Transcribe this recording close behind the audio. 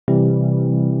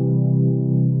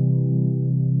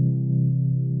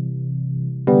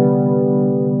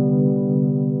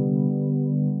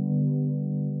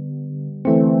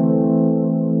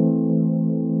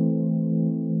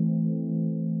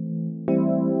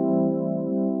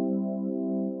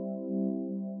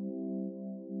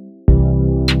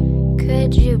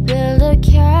Would you build a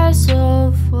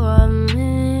castle for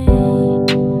me?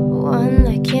 One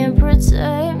that can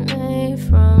protect me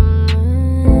from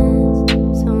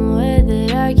this, somewhere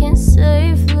that I can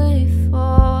safely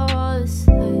fall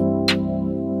asleep.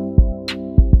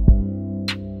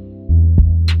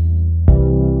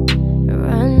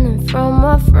 Running from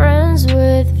my friends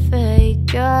with fake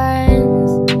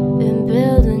guns, been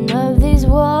building up these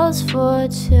walls for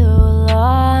too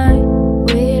long.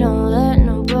 We don't let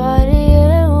nobody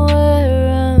in where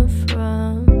I'm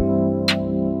from.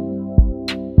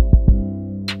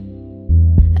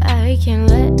 I can't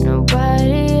let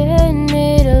nobody in,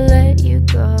 need to let you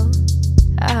go.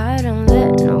 I don't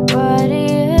let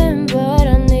nobody in, but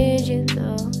I need you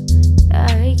though.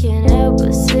 I can't help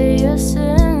but see your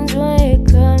sins when you're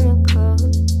coming close.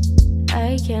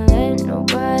 I can't let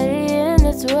nobody in,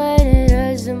 that's when it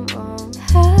hurts the most.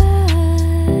 I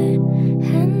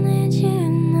need you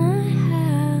now,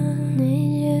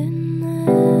 need you now.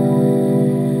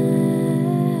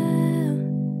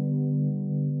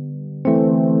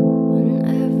 When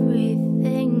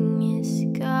everything is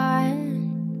gone,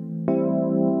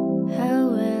 how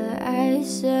will I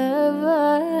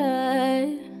survive?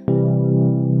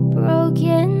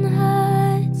 Broken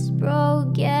hearts,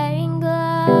 broken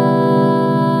glass,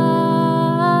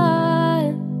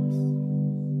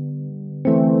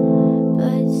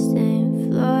 bloodstained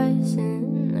floors in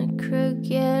a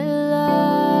crooked life.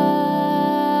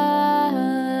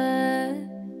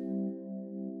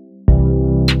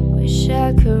 Wish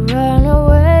I could run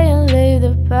away and leave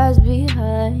the past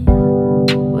behind.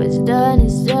 What's done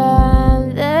is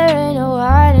done, there ain't no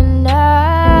hiding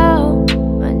now.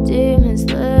 My demons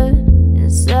live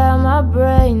inside my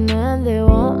brain, and they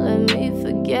won't let me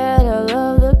forget all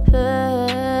of the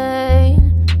pain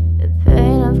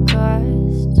I've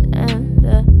caused, and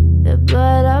the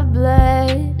blood I've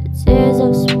bled, the tears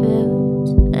I've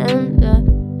spilled, and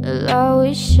the love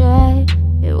we shared.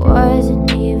 It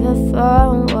wasn't even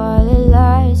fun while the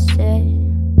lies stayed.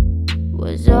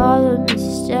 Was all a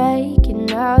mistake, and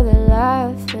now they're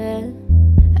laughing.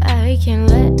 I can't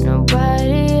let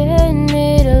nobody in,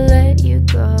 need to let you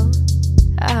go.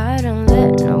 I don't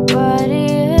let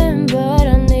nobody in, but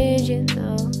I need you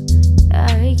though.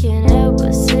 I can't help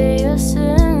but see your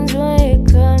sins when you're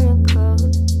coming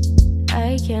close.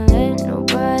 I can't let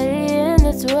nobody in,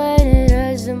 that's when it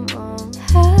hurts the most.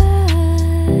 I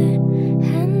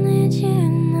need you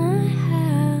now,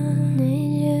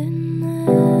 need you now.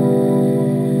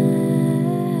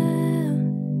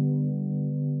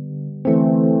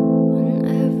 When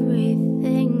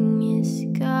everything is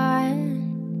gone,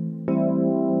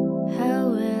 how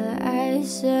will I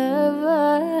survive?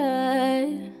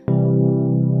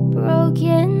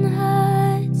 Broken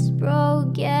hearts,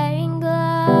 broken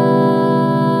glass,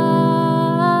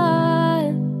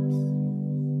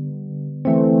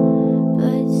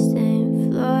 bloodstained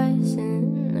floors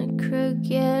in a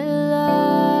crooked life.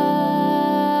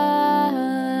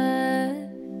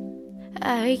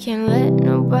 I can't let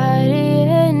nobody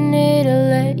in, need to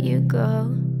let you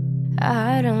go.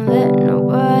 I don't let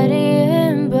nobody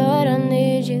in, but I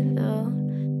need you though.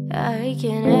 I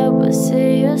can't help but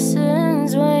see your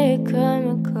sins when you're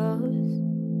coming close.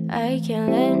 I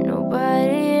can't let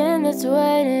nobody in, that's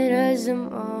when it hurts the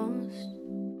most.